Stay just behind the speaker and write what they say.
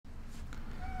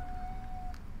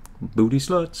Booty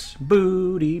sluts,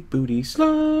 booty, booty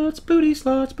sluts, booty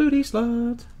sluts, booty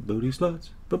sluts, booty sluts,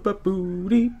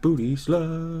 booty, booty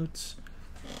sluts.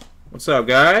 What's up,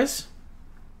 guys?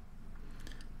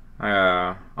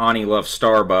 Ani loves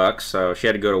Starbucks, so she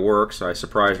had to go to work, so I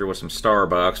surprised her with some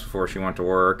Starbucks before she went to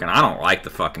work, and I don't like the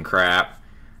fucking crap.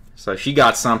 So she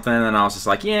got something, and I was just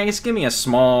like, yeah, just give me a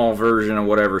small version of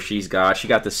whatever she's got. She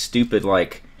got this stupid,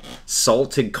 like,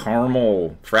 salted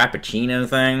caramel frappuccino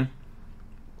thing.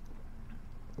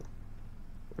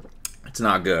 It's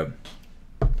not good.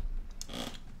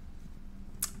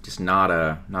 Just not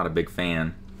a big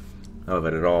fan of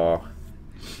it at all.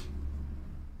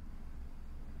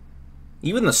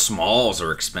 Even the smalls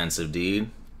are expensive, dude.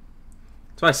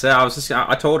 That's what I said.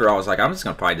 I told her, I was like, I'm just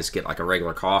gonna probably just get like a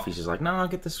regular coffee. She's like, no, I'll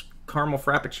get this caramel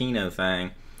frappuccino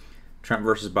thing. Trump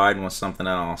versus Biden was something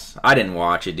else. I didn't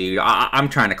watch it, dude. I'm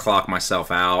trying to clock myself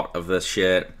out of this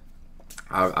shit.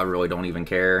 I really don't even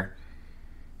care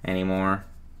anymore.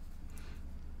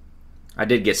 I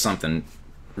did get something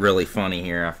really funny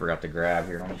here. I forgot to grab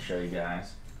here. Let me show you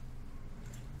guys.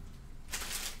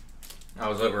 I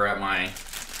was over at my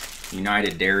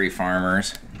United Dairy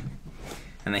Farmers,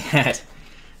 and they had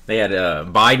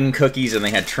Biden cookies and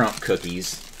they had Trump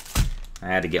cookies. I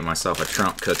had to get myself a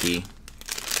Trump cookie.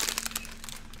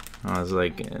 I was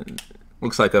like,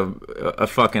 looks like a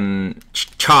fucking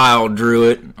child drew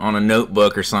it on a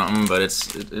notebook or something, but it's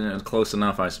close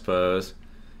enough, I suppose.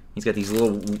 He's got these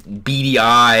little beady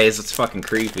eyes. It's fucking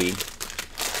creepy.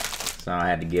 So I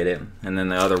had to get it. And then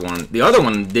the other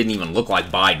one didn't even look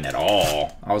like Biden at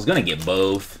all. I was gonna get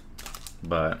both,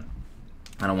 but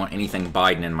I don't want anything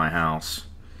Biden in my house.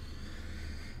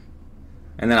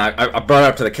 And then I brought it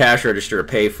up to the cash register to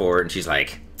pay for it, and she's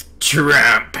like,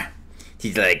 Trump.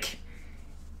 She's like,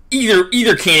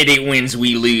 either candidate wins,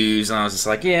 we lose. And I was just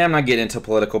like, yeah, I'm not getting into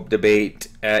political debate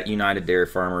at United Dairy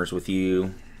Farmers with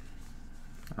you.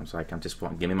 I was like,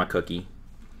 give me my cookie.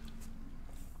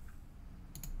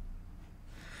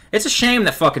 It's a shame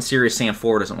that fucking Serious Sam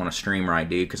 4 doesn't want to stream right,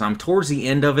 dude, because I'm towards the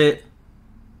end of it,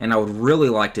 and I would really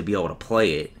like to be able to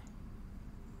play it.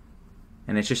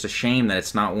 And it's just a shame that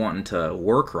it's not wanting to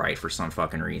work right for some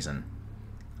fucking reason.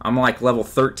 I'm like level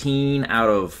 13 out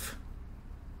of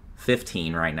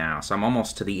 15 right now, so I'm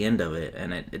almost to the end of it,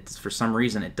 and it's for some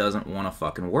reason it doesn't want to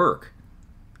fucking work.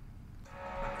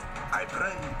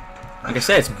 Like I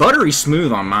said, it's buttery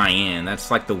smooth on my end.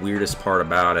 That's like the weirdest part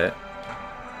about it.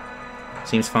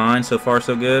 Seems fine. So far,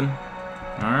 so good.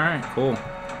 Alright, cool.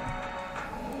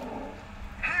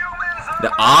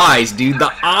 The eyes, dude.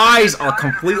 The eyes are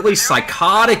completely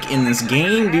psychotic in this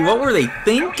game, dude. What were they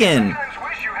thinking?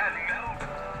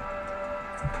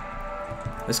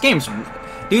 This game's...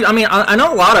 Dude, I mean, I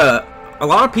know a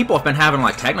lot of people have been having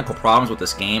like technical problems with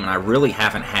this game, and I really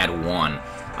haven't had one.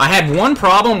 I had one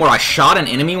problem where I shot an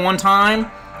enemy one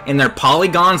time, and their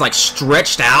polygons like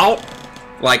stretched out,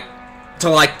 like to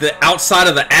like the outside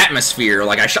of the atmosphere.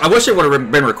 Like I wish it would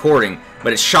have been recording,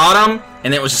 but it shot them,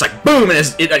 and it was just like boom,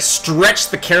 and it stretched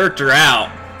the character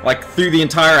out like through the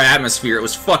entire atmosphere. It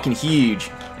was fucking huge,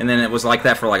 and then it was like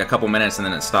that for like a couple minutes, and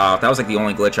then it stopped. That was like the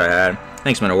only glitch I had.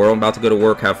 Thanks, man. World. I'm about to go to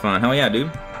work. Have fun. Hell yeah, dude.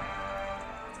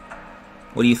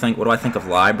 What do you think? What do I think of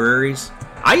libraries?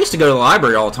 I used to go to the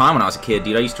library all the time when I was a kid,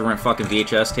 dude. I used to rent fucking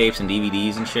VHS tapes and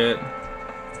DVDs and shit.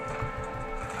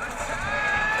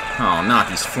 Oh, not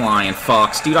these flying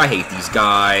fucks. Dude, I hate these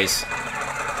guys.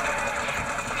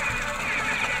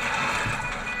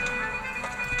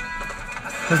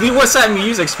 Dude, what's that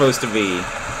music supposed to be?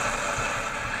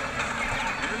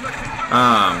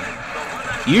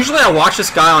 Usually I watch this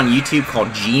guy on YouTube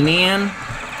called G-Man,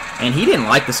 and he didn't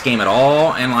like this game at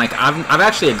all, and like I've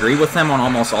actually agreed with him on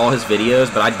almost all his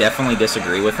videos, but I definitely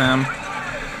disagree with him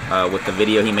with the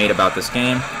video he made about this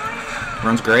game.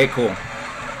 Runs great, cool.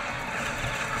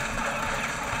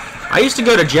 I used to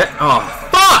go to oh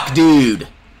fuck, dude!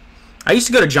 I used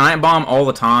to go to Giant Bomb all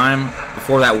the time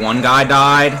before that one guy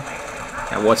died.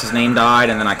 That what's his name died,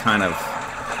 and then I kind of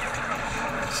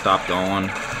stopped going.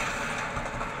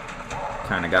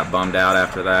 Kind of got bummed out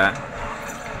after that.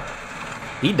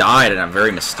 He died in a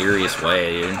very mysterious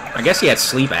way, dude. I guess he had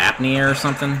sleep apnea or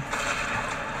something.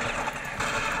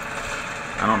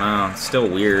 I don't know. It's still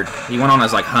weird. He went on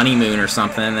his, like, honeymoon or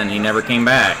something, and he never came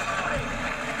back.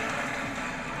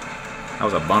 That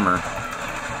was a bummer.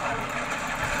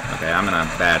 Okay, I'm in a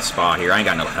bad spot here. I ain't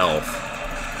got no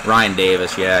health. Ryan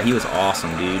Davis, yeah, he was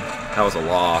awesome, dude. That was a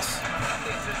loss.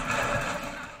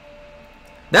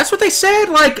 That's what they said,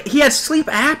 like, he had sleep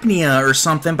apnea or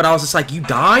something, but I was just like, you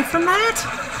died from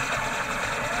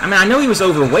that? I mean, I know he was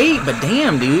overweight, but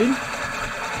damn, dude.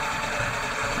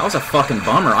 That was a fucking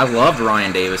bummer. I loved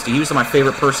Ryan Davis. Dude, he was my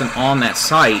favorite person on that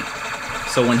site.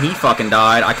 So when he fucking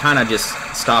died, I kind of just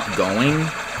stopped going.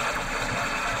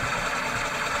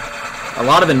 A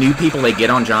lot of the new people they get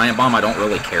on Giant Bomb I don't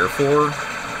really care for.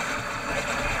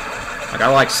 Like, I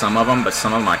like some of them, but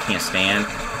some of them I can't stand.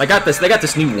 They got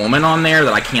this new woman on there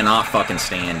that I cannot fucking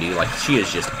stand, dude. Like, she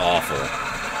is just awful.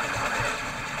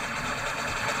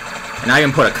 And I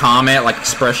even put a comment, like,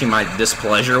 expressing my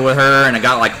displeasure with her, and it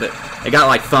got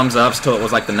like thumbs ups till it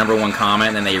was like the #1 comment,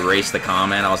 and then they erased the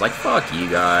comment. I was like, fuck you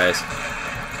guys.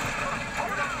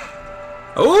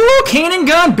 Oh, cannon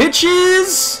gun,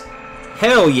 bitches!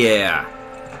 Hell yeah.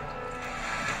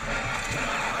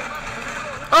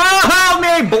 Oh, how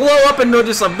may I blow up into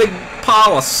just a big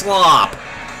pile of slop.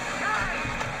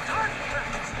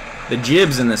 The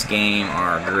jibs in this game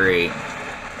are great.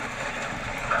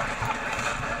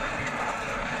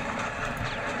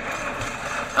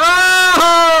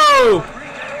 Oh!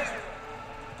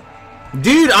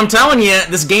 Dude, I'm telling you,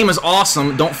 this game is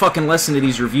awesome. Don't fucking listen to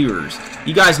these reviewers.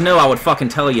 You guys know I would fucking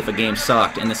tell you if a game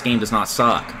sucked, and this game does not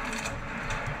suck.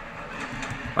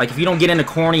 Like, if you don't get into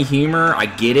corny humor, I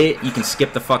get it. You can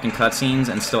skip the fucking cutscenes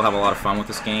and still have a lot of fun with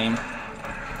this game.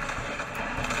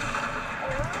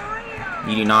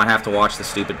 You do not have to watch the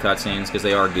stupid cutscenes, because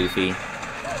they are goofy.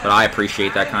 But I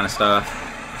appreciate that kind of stuff.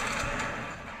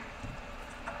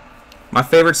 My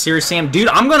favorite series, Sam? Dude,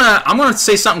 I'm gonna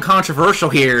say something controversial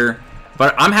here,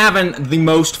 but I'm having the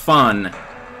most fun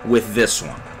with this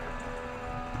one.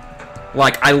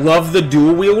 Like, I love the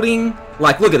dual wielding.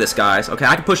 Like, look at this, guys. Okay,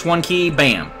 I can push one key,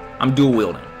 bam, I'm dual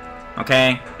wielding.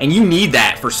 Okay, and you need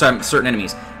that for certain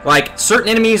enemies. Like, certain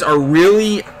enemies are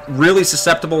really, really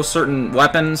susceptible to certain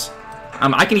weapons.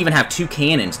 I can even have 2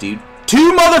 cannons, dude.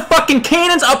 2 motherfucking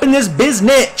cannons up in this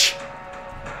biznitch.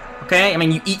 Okay, I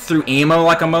mean, you eat through ammo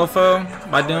like a mofo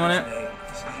by doing it.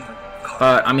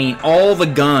 But, I mean, all the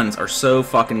guns are so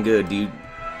fucking good, dude.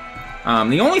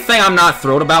 The only thing I'm not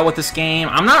thrilled about with this game,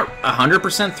 I'm not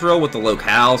 100% thrilled with the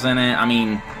locales in it. I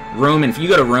mean, Rome, if you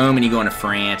go to Rome and you go into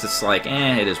France, it's like,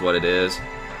 it is what it is.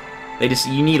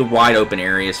 You need wide open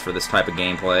areas for this type of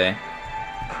gameplay.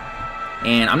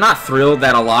 And I'm not thrilled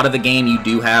that a lot of the game you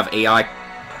do have AI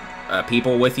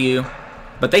people with you.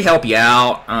 But they help you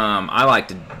out. I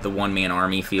liked the one-man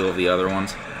army feel of the other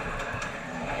ones.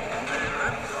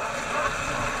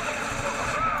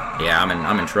 Yeah,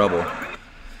 I'm in trouble.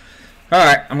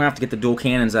 Alright, I'm gonna have to get the dual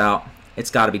cannons out. It's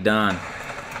gotta be done.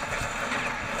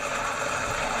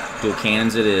 Dual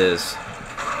cannons it is.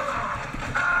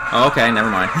 Oh, okay,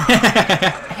 never mind.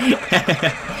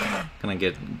 Gonna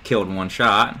get killed in one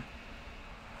shot.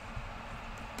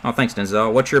 Oh, thanks,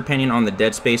 Denzel. What's your opinion on the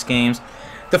Dead Space games?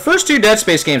 The first 2 Dead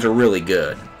Space games are really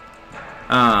good.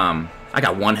 I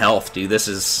got 1 health, dude. This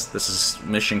is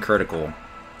mission critical.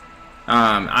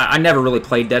 I never really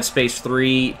played Dead Space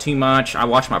 3 too much. I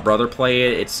watched my brother play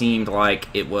it. It seemed like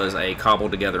it was a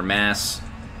cobbled together mess.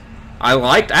 I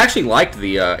actually liked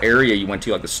the area you went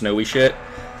to, like the snowy shit.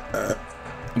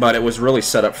 But it was really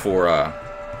set up for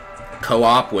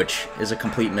co-op, which is a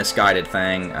complete misguided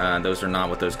thing. Those are not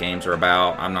what those games are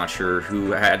about. I'm not sure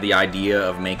who had the idea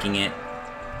of making it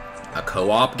a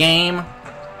co-op game.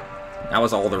 That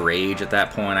was all the rage at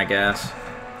that point, I guess.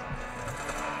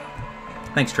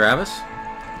 Thanks, Travis.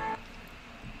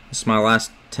 This is my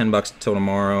last $10 till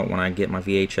tomorrow when I get my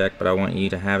VA check, but I want you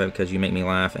to have it because you make me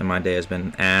laugh, and my day has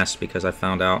been ass because I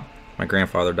found out my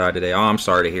grandfather died today. Oh, I'm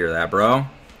sorry to hear that, bro.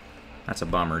 That's a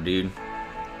bummer, dude.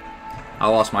 I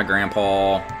lost my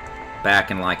grandpa back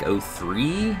in like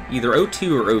 03, either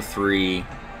 02 or 03.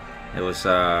 It was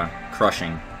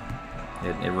crushing.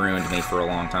 It ruined me for a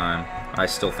long time. I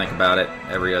still think about it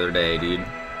every other day, dude.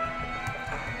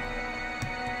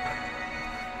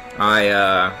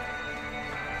 My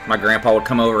grandpa would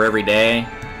come over every day,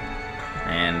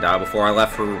 and before I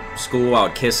left for school, I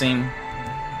would kiss him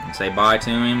and say bye to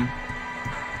him.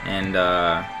 And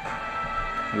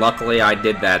luckily, I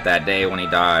did that day when he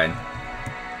died.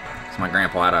 So my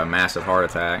grandpa had a massive heart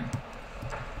attack.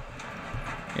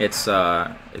 It's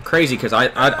crazy because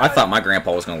I thought my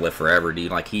grandpa was gonna live forever, dude.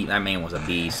 Like that man was a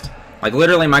beast. Like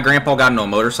literally, my grandpa got into a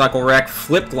motorcycle wreck,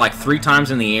 flipped like 3 times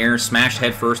in the air, smashed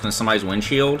headfirst into somebody's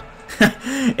windshield,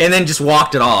 and then just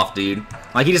walked it off, dude.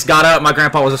 Like he just got up. My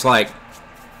grandpa was just like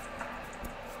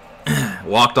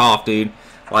walked off, dude.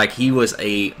 Like he was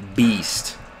a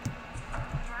beast.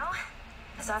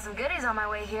 I saw some goodies on my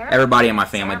way here. Everybody in my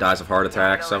family dies of heart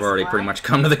attacks, so I've already pretty much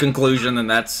come to the conclusion that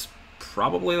that's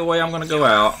probably the way I'm gonna go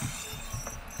out.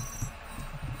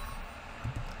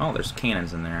 Oh, there's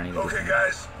cannons in there. I need to Okay,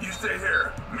 guys, you stay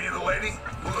here. Me and the lady,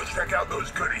 we'll go check out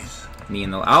those goodies.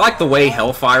 I like the way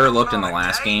Hellfire looked in the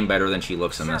last game better than she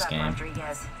looks in this game.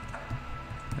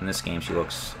 In this game, she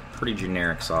looks pretty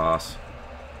generic sauce.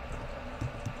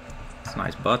 It's a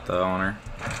nice butt, though, on her.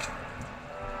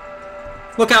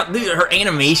 Look out, dude, her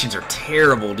animations are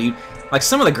terrible, dude. Like,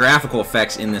 some of the graphical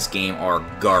effects in this game are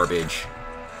garbage.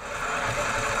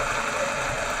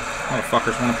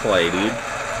 Motherfuckers want to play, dude.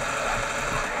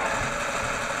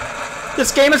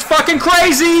 This game is fucking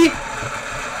crazy!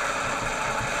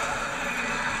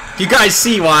 You guys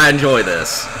see why I enjoy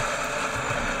this.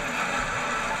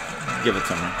 Give it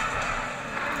to me.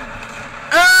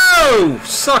 Oh!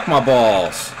 Suck my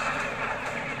balls.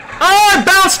 Oh, I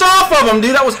bounced off of him,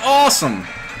 dude. That was awesome.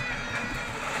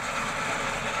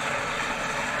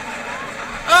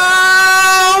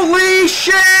 Holy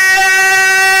shit!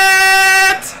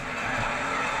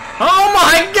 Oh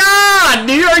my god,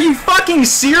 dude. Are you fucking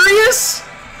serious?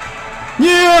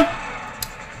 Yeah.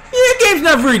 Yeah, the game's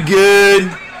not very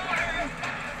good.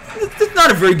 It's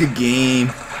not a very good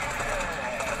game.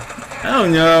 I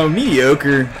don't know,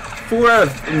 mediocre. 4 out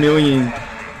of a million.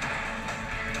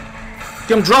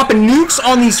 Dude, I'm dropping nukes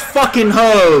on these fucking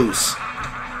hoes.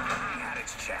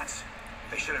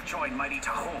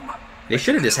 They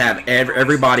should have just had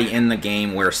everybody in the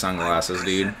game wear sunglasses,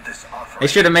 dude. They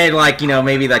should have made, like, you know,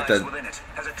 maybe like the,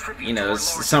 you know,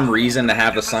 some reason to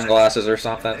have the sunglasses or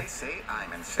something.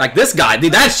 Like this guy,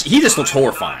 dude, he just looks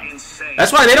horrifying.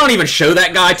 That's why they don't even show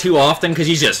that guy too often, because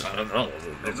he's just like,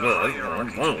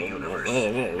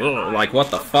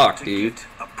 what the fuck, dude?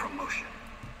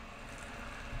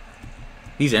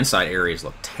 These inside areas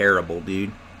look terrible,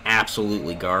 dude.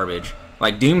 Absolutely garbage.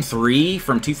 Like, Doom 3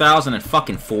 from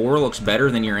 2004 looks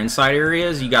better than your inside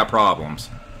areas, you got problems.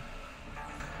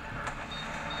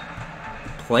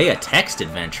 Play a text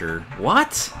adventure.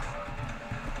 What?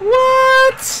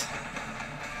 What?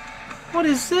 What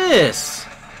is this?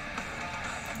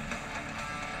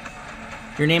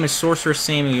 Your name is Sorcerer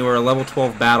Samuel. You are a level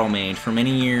 12 battle mage. For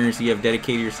many years, you have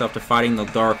dedicated yourself to fighting the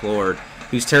Dark Lord,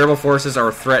 whose terrible forces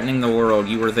are threatening the world.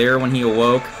 You were there when he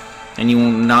awoke, and you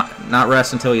will not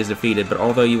rest until he is defeated. But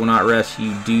although you will not rest,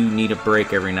 you do need a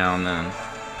break every now and then.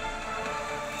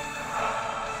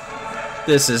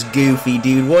 This is goofy,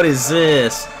 dude. What is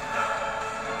this?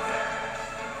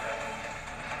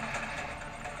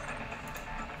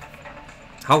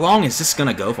 How long is this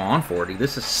gonna go on for, dude?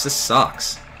 This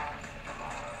sucks.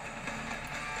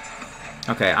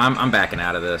 Okay, I'm backing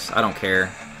out of this. I don't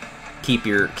care. Keep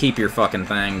your fucking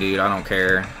thing, dude. I don't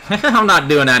care. I'm not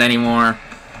doing that anymore.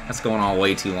 That's going on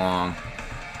way too long.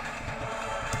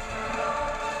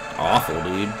 Awful,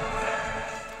 dude.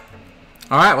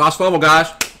 Alright, last level,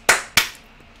 guys.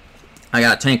 I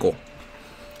got Tinkle.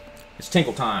 It's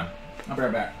Tinkle time. I'll be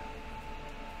right back.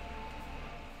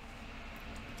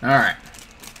 Alright.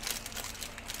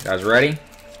 Guys ready?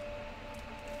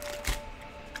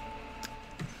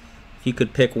 If you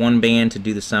could pick one band to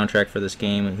do the soundtrack for this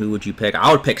game, who would you pick?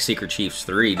 I would pick Secret Chiefs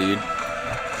 3, dude.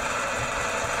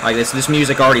 Like, this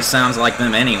music already sounds like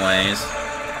them anyways.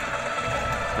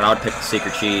 But I would pick the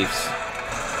Secret Chiefs.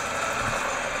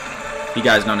 If you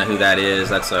guys don't know who that is,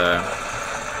 that's a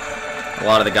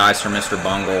lot of the guys from Mr.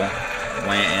 Bungle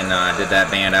went and did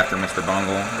that band after Mr.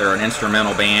 Bungle. They're an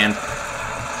instrumental band.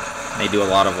 They do a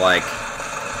lot of like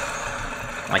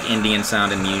Indian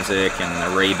sounding music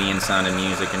and Arabian sounding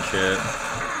music and shit.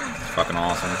 It's fucking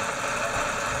awesome.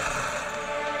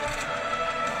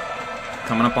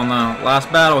 Coming up on the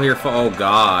last battle here for, oh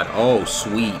god, oh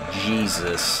sweet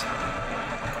Jesus.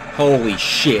 Holy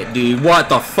shit, dude, what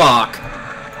the fuck?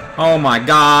 Oh my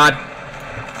god.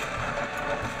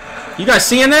 You guys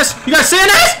seeing this? You guys seeing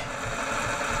this?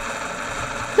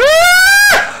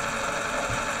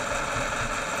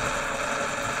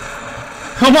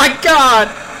 Oh my god!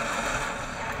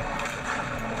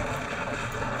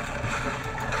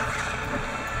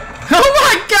 Oh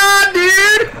my god,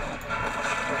 dude!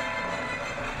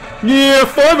 Yeah,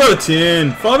 5 out of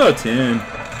 10. 5 out of 10.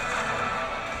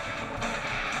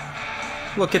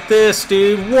 Look at this,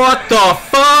 dude. What the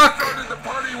fuck?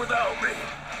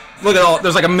 Look at all.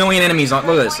 There's like a million enemies on.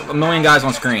 Look at this. A million guys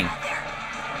on screen.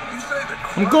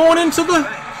 I'm going into the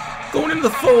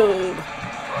fold.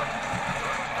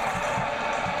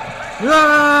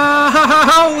 Ah,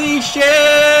 holy shit!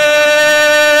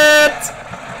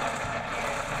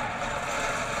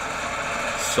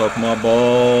 Suck my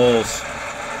balls.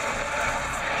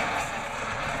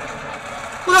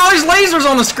 Look at all these lasers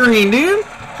on the screen, dude!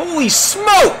 Holy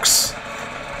smokes!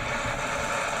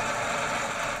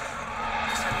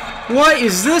 What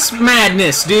is this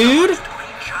madness, dude?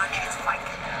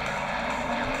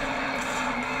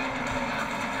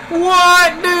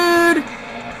 What, dude?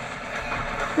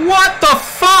 What the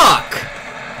fuck?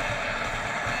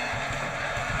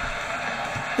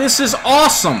 This is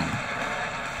awesome.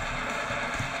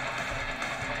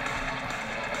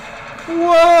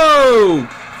 Whoa!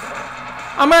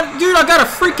 Dude, I got a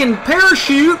freaking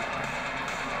parachute.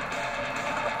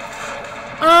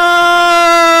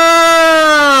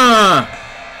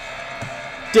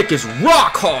 Dick is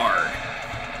rock hard.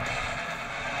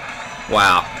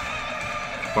 Wow.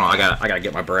 Hold on, I gotta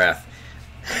get my breath.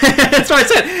 That's what I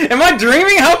said. Am I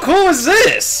dreaming? How cool is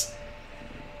this?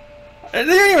 They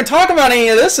didn't even talk about any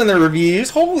of this in the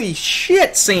reviews. Holy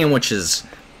shit, sandwiches.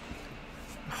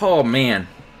 Oh, man.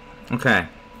 Okay.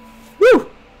 Woo!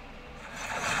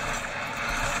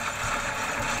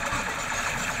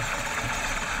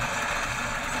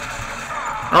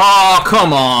 Oh,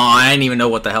 come on. I didn't even know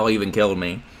what the hell even killed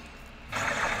me.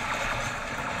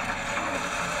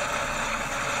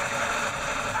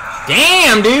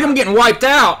 Damn, dude, I'm getting wiped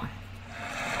out.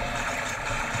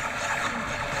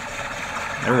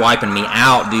 They're wiping me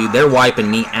out, dude. They're wiping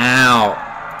me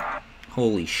out.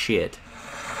 Holy shit.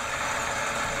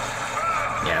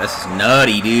 Yeah, this is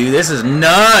nutty, dude. This is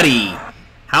nutty.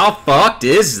 How fucked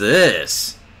is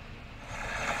this?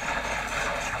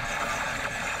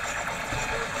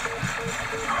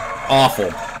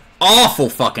 Awful. Awful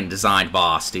fucking designed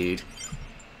boss, dude.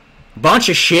 Bunch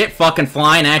of shit fucking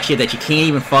flying at you that you can't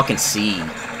even fucking see.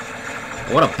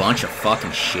 What a bunch of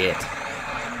fucking shit.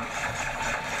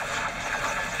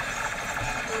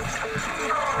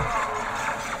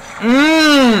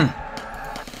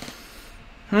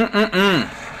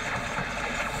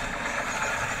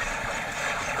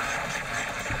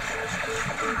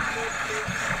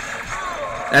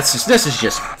 This is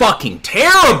just fucking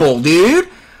terrible, dude.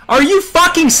 Are you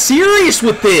fucking serious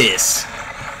with this?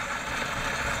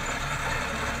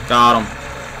 Got him.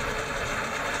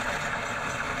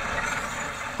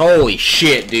 Holy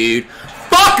shit, dude.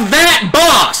 Fuck that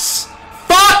boss!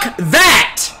 Fuck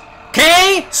that!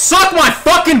 Okay? Suck my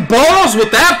fucking balls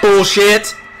with that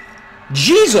bullshit!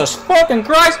 Jesus fucking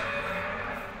Christ!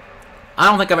 I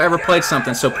don't think I've ever played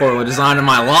something so poorly designed in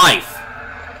my life.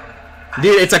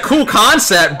 Dude, it's a cool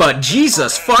concept, but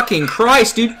Jesus fucking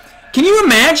Christ, dude. Can you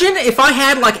imagine if I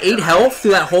had like 8 health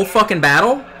through that whole fucking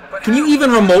battle? Can you even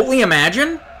remotely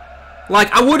imagine? Like,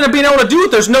 I wouldn't have been able to do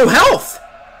it. There's no health.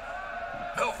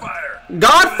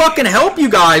 God fucking help you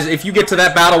guys if you get to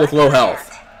that battle with low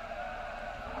health.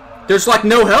 There's like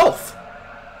no health.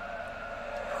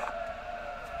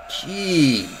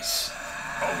 Jeez.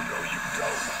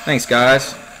 Thanks,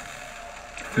 guys.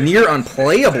 Near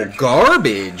unplayable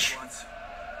garbage.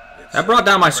 That brought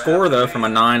down my score, though, from a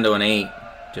 9 to an 8.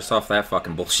 Just off that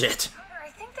fucking bullshit. I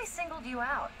think they singled you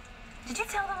out. Did you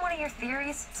tell them one of your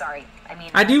theories? Sorry, I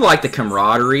mean... I do like the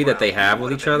camaraderie that they have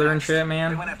with each other and shit,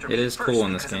 man. It is cool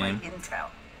in this game.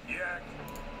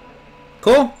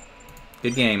 Cool.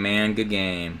 Good game, man. Good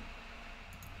game.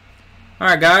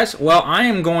 Alright, guys. Well, I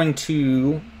am going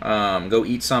to go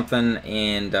eat something,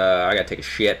 and I gotta take a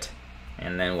shit.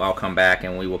 And then I'll come back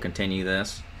and we will continue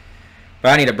this.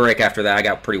 But I need a break after that. I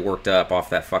got pretty worked up off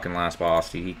that fucking last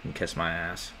boss. Dude, he can kiss my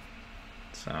ass.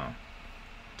 So,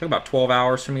 it took about 12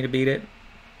 hours for me to beat it.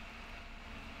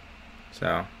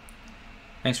 So,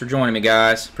 thanks for joining me,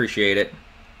 guys. Appreciate it.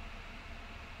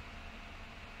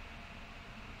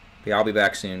 Yeah, I'll be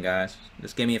back soon, guys.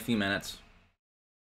 Just give me a few minutes.